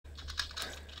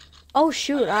Oh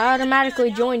shoot, I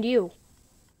automatically joined you.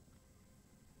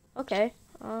 Okay.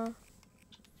 Or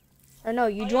no,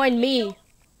 you joined me.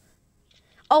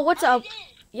 Oh, what's up?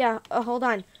 Yeah, hold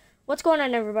on. What's going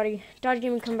on, everybody? Dodge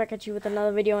Gaming coming back at you with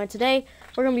another video, and today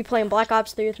we're gonna be playing Black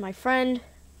Ops 3 with my friend.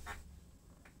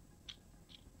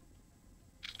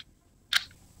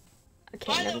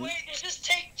 Okay. By the way, this is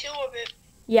take 2 of it.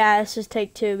 Yeah, this is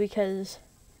take 2 because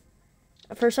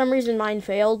for some reason mine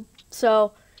failed.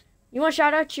 So, you want to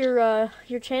shout out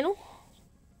your channel?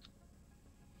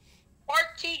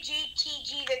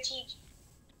 RTG the TG.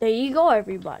 There you go,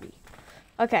 everybody.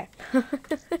 Okay.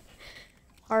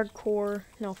 Hardcore,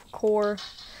 no, core.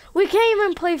 We can't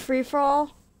even play free for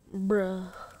all,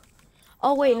 bruh.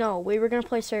 Oh wait, no, we were gonna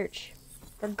play search.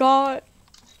 Forgot.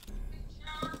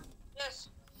 Yes.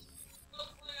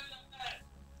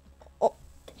 Oh.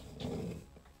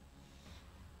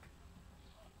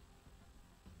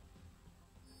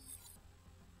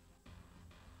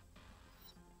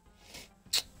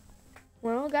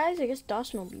 Well, guys, I guess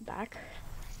Dawson will be back.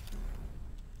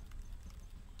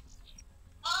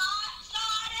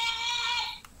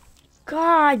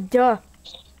 God,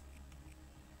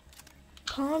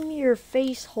 calm your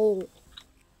face hole.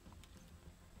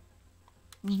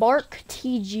 Bark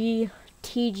TG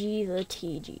the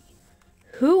TG.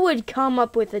 Who would come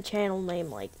up with a channel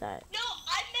name like that? No,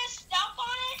 I messed up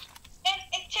on it, and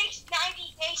it takes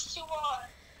 90 days to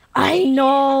I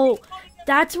know.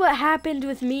 That's what happened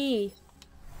with me.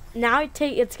 Now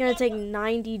it's gonna take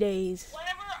 90 days.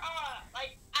 Whenever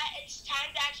it's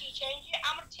time to actually change it,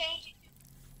 I'm gonna change it to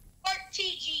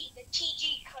RTG the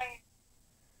TG clan.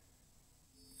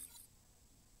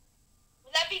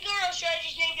 Would that be good, or should I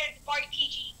just name it Bark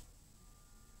TG?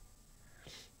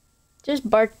 Just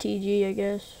Bark TG, I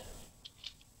guess.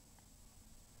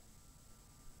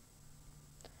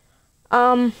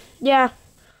 Yeah.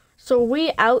 So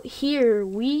we out here.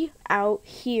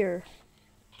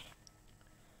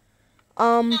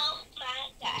 Oh my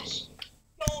gosh.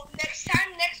 So next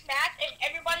match, if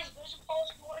everybody's vision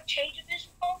polls, you want to change the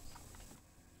vision polls?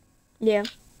 Yeah.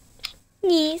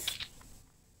 Yes.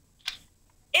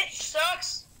 It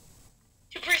sucks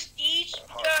to prestige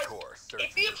because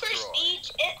if you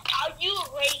prestige, you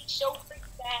rage so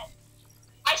freaking bad.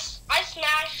 I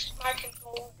smashed my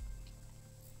controller.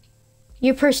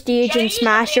 You prestige and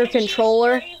smash your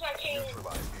controller.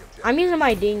 I'm using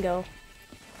my dingo.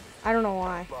 I don't know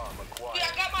why. Dude,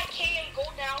 I got my KN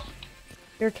gold now.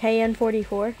 Your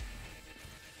KN44?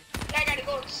 Yeah, I gotta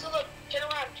go. So look, turn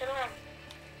around.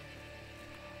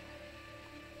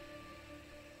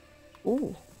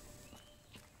 Ooh.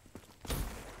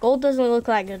 Gold doesn't look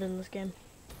that good in this game.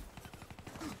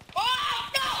 Oh,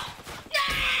 no!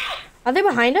 Are they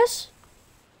behind us?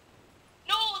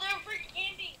 No, they're freaking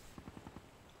handy.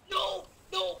 No.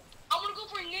 I'm gonna go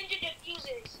for ninja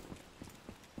diffusers.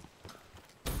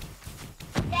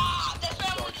 Ah, that's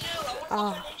what I'm gonna do. I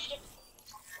wanna go for ninja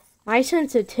diffusers. My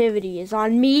sensitivity is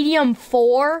on medium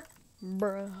 4.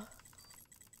 Bruh.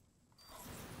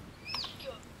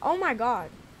 Oh my god.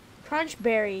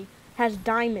 Crunchberry has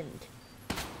diamond.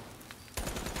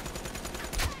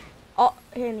 Oh,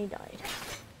 and he died.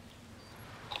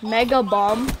 Mega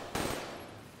bomb.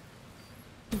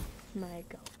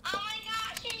 Mega. Oh my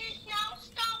gosh, he just no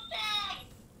scoped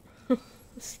him.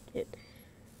 Skid.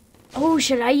 Oh,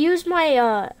 should I use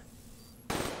my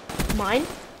mine?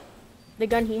 The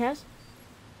gun he has?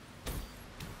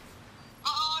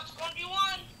 It's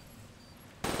 1v1.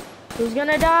 Who's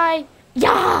gonna die?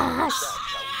 Yes!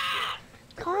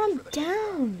 Calm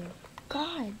down.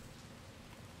 God.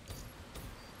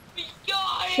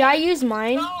 Should I use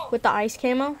mine with the ice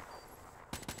camo?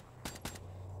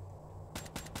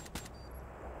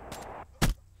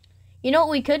 You know what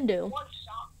we could do?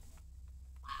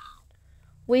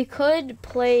 We could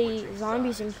play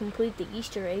zombies and complete the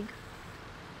Easter egg.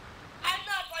 I'm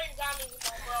not playing zombies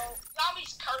anymore, bro.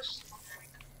 Zombies cursed.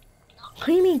 What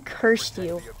do you mean cursed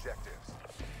you?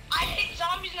 I hate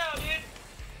zombies now, dude.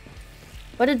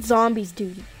 What did zombies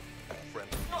do?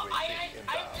 No, I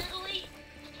literally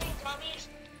playing zombies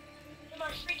in my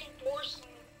freaking door slam.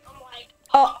 I'm like,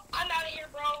 I'm out of here,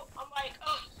 bro. I'm like,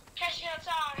 catch me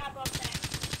outside. How about that?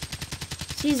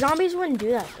 See, zombies wouldn't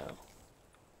do that though.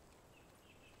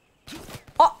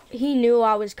 Oh, he knew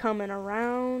I was coming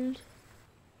around.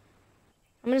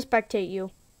 I'm gonna spectate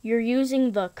you. You're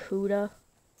using the Kuda.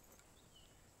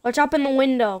 Watch up in the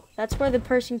window. That's where the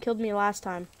person killed me last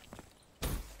time.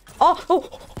 Oh,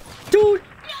 dude!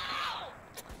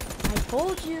 I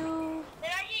told you. Did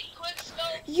I get quick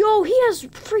scope? Yo, he has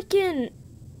freaking...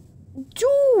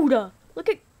 Dude! Look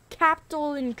at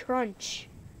Capital and Crunch.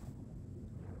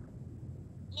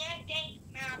 Yeah, they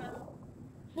matter.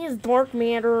 He has dark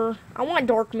matter. I want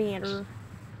dark matter.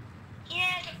 He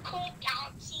has a cool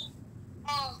galaxy.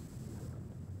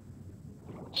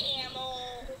 Ammo.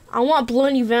 I want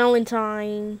Bloody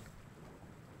Valentine.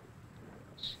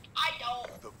 I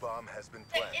don't. The bomb has been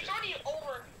It's planted. already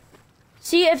over.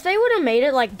 See, if they would have made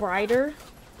it like brighter,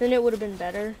 then it would have been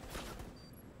better.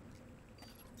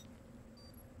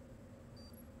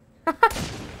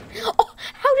 Oh,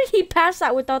 how did he pass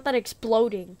that without that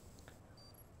exploding?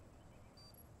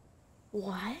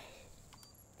 What?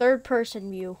 Third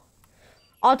person view.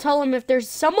 I'll tell him if there's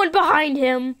someone behind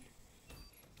him.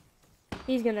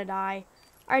 He's gonna die.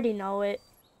 I already know it.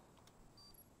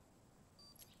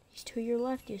 He's to your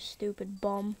left, you stupid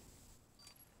bum.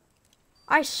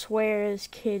 I swear this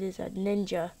kid is a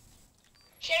ninja.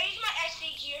 Should I use my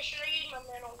SCG or should I use my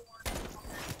mental ward?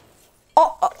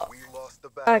 Oh, We lost the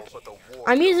battle, okay. but the war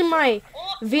I'm using goes my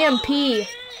on. VMP.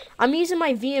 I'm using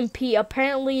my VMP.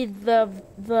 Apparently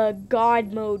the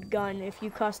God mode gun if you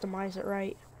customize it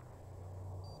right.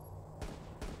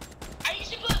 I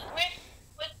used to put with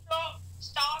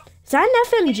stop. Is that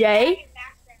an FMJ?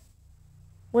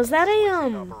 Was that a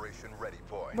Operation Ready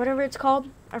Point. whatever it's called?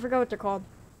 I forgot what they're called.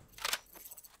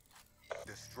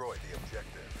 Destroy the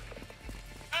objective.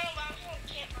 I don't know, I'm gonna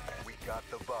camp on it. We got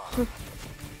the bomb.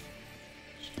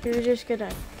 You're just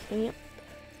gonna camp.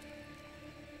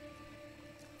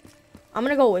 I'm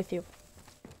gonna go with you.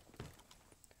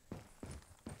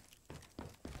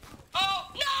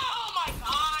 Oh no! Oh my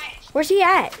gosh! Where's he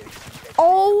at?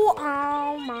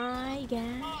 Oh my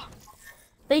god.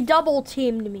 They double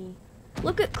teamed me.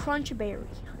 Look at Crunchberry.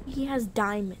 He has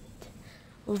diamond.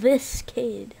 This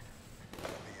kid.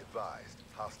 Be advised,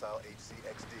 hostile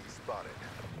HCXD spotted.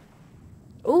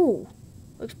 Ooh.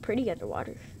 Looks pretty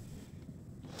underwater.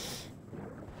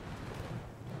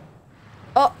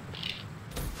 Oh.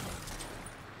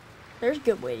 There's a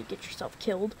good way to get yourself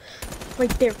killed. Right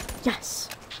there. Yes.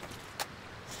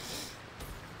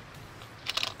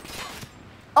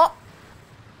 Oh.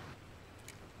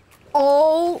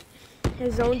 Oh.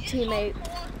 His own teammate.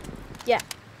 Yeah.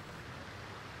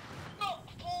 Oh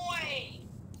boy!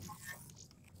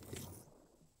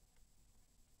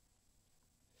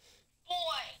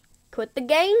 Boy! Quit the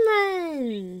game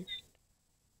then.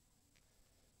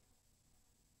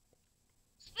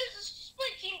 This is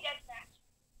split team deathmatch.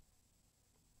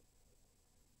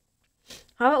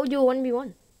 How about we do a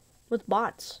 1v1 with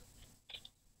bots?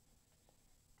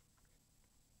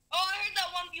 Oh, I heard that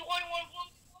 1v1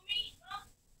 for me, huh?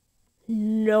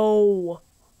 No.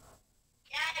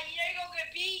 Yeah, you know you're gonna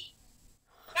get beat.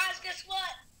 Guys, guess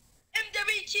what?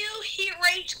 MW2, he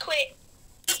rage quit.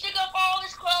 He took off all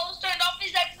his clothes, turned off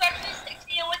his Xbox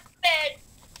 360, and went to bed.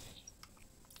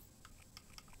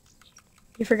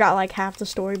 You forgot like half the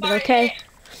story, but Alright, okay.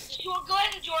 You will go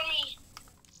ahead and join me.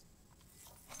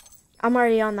 I'm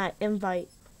already on that invite.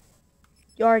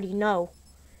 You already know.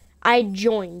 I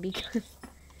joined because...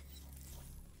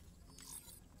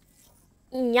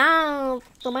 Yeah,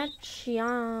 so much,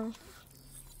 yeah.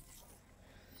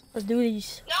 Let's do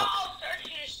these. No, search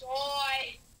and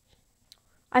destroy.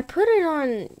 I put it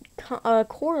on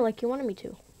core like you wanted me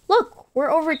to. Look,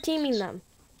 we're over teaming them.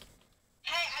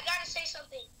 Hey, I gotta say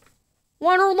something.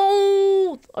 What are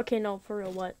those? Okay, no, for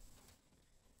real, what?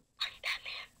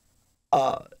 I'm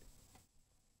Batman.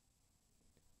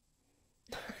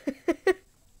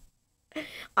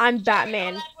 I'm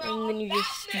Batman, and then you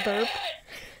just burp.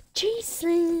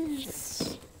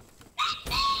 Jesus.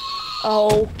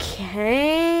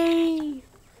 Okay.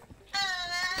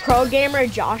 Pro gamer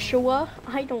Joshua?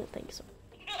 I don't think so.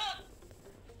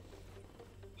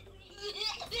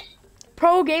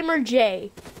 Pro gamer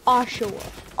J. Joshua.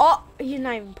 Oh, he's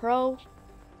not even pro.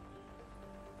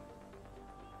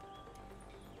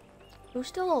 Who's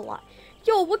still alive?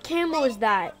 Yo, what camo is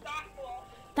that?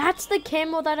 That's the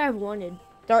camo that I wanted.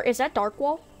 Dark, is that Dark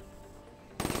Wall?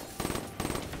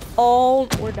 Oh,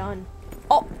 we're done.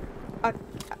 Oh,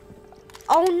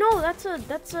 oh no, that's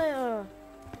a.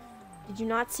 Did you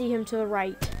not see him to the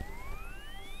right?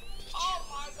 Oh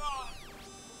my god.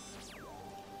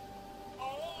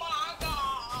 Oh my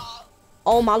god.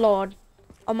 Oh my lord.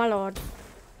 Oh my lord.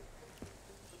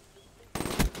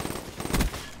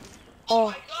 Oh Oh,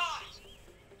 my god.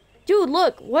 dude,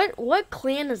 look. What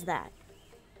clan is that?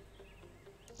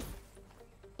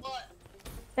 What?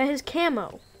 That his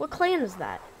camo. What clan is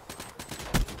that?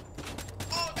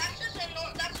 Oh, that's just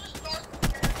North.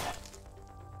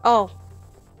 Oh.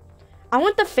 I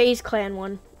want the FaZe clan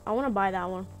one. I want to buy that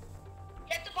one.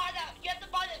 You have to buy that. You have to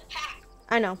buy the pack.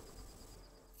 I know.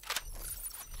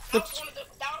 That was one of the.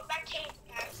 That came with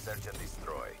the pack. Search and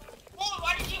destroy. Whoa,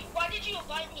 why did you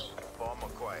invite me? Bomb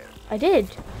acquired. I did.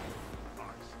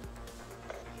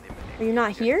 Are you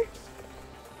not here?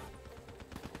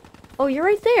 Oh, you're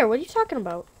right there. What are you talking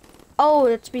about? Oh,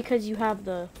 that's because you have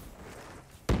the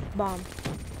bomb.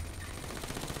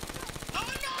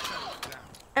 Oh no!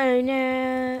 Oh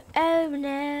no! Oh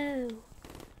no!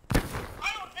 Oh,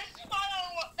 this is why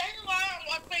I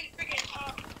want playing freaking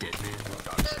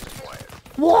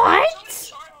What?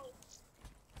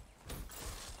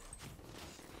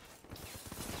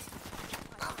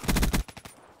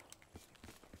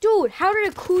 Dude, how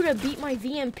did Akuda beat my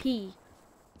VMP?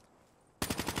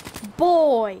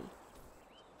 Boy!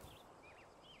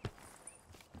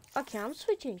 Okay, I'm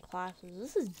switching classes.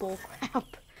 This is bullcrap.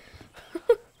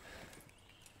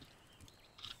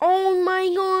 Oh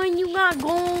my god, you got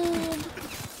gold!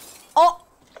 Oh!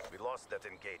 We lost that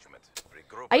engagement.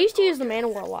 Regroup. I used to use the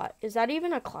Man-O-War a lot. Is that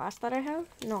even a class that I have?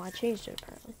 No, I changed it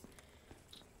apparently.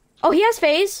 Oh, he has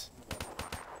phase!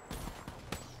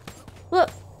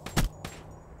 Look!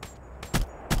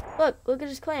 Look at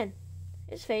his clan.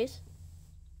 His phase.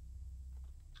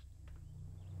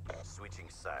 Switching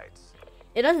sides.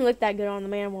 It doesn't look that good on the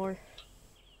Man-O-War.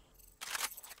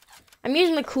 I'm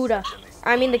using the Kuda.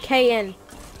 I mean the KN.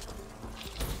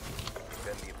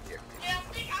 Defend the objective. Yeah,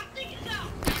 I'm thinking about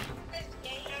this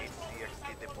game.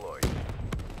 HCXD deployed.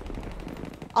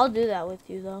 I'll do that with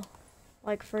you though.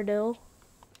 Like for Dill.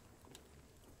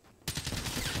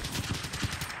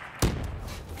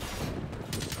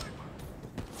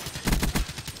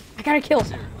 I got a kill. Oh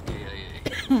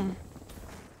my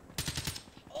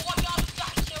god, you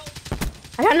got killed.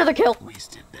 I got another kill.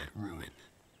 Wasted that ruin.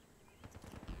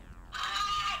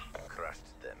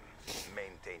 Crushed them.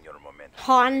 Maintain your momentum.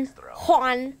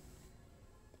 Han.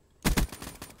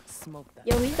 Smoke that.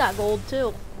 Yo, he's got gold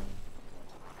too.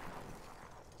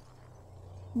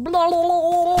 Blah,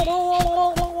 blah,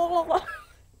 blah, blah, blah.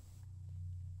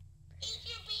 He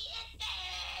should be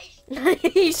in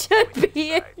this. He should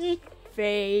be in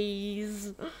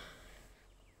phase.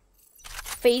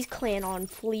 Phase clan on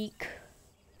fleek.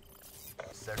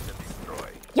 Search and destroy.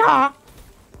 Yeah.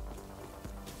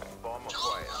 Bomb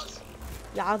acquired.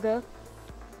 Yaga.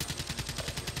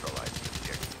 Neutralize the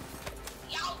objective.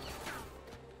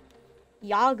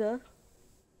 Yaga.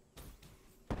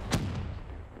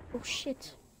 Oh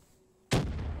shit.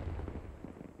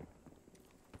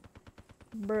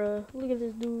 Bruh, look at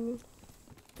this dude.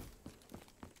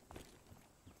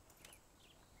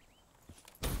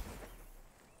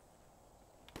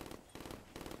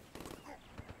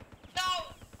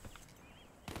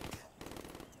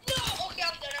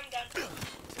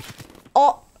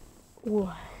 Oh,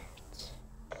 what?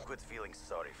 Quit feeling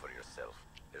sorry for yourself.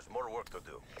 There's more work to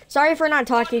do. Sorry for not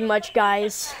talking much,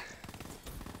 guys.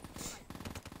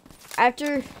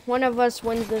 After one of us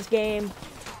wins this game,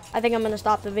 I think I'm gonna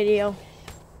stop the video.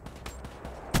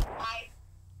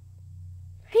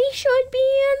 He should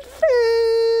be in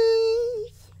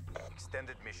phase.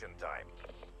 Extended mission time.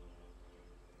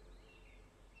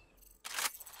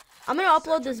 I'm gonna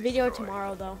upload this video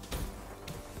tomorrow though,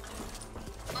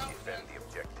 Defend the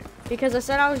objective. because I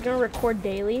said I was gonna record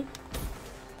daily.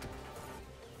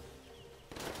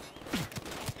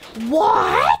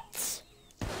 What?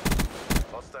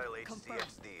 Hostile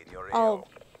HCXD in your Oh. AO.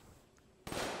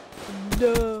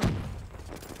 Duh.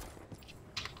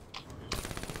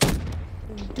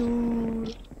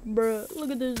 Dude. Bruh.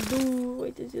 Look at this dude.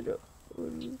 Wait, this is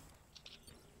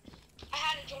I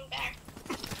had to join back.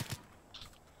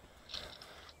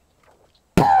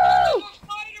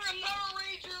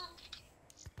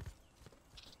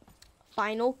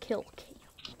 final kill cam.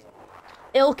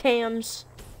 Ill cams.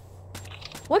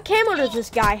 What camo does this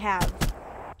guy have?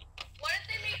 What if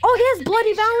they made? Oh, he has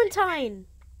Bloody Valentine.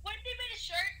 What if they made a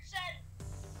shirt that said,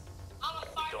 "I'm a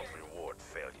fighter"? Don't reward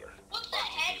failure. What the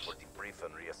heck? For debrief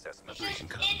and reassessment. Just in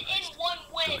one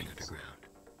win. Going underground.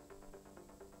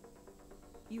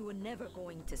 You were never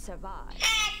going to survive.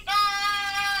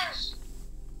 Hackers!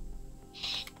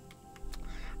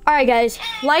 Alright guys,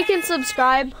 like and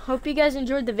subscribe. Hope you guys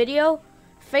enjoyed the video.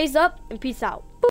 Phase up and peace out.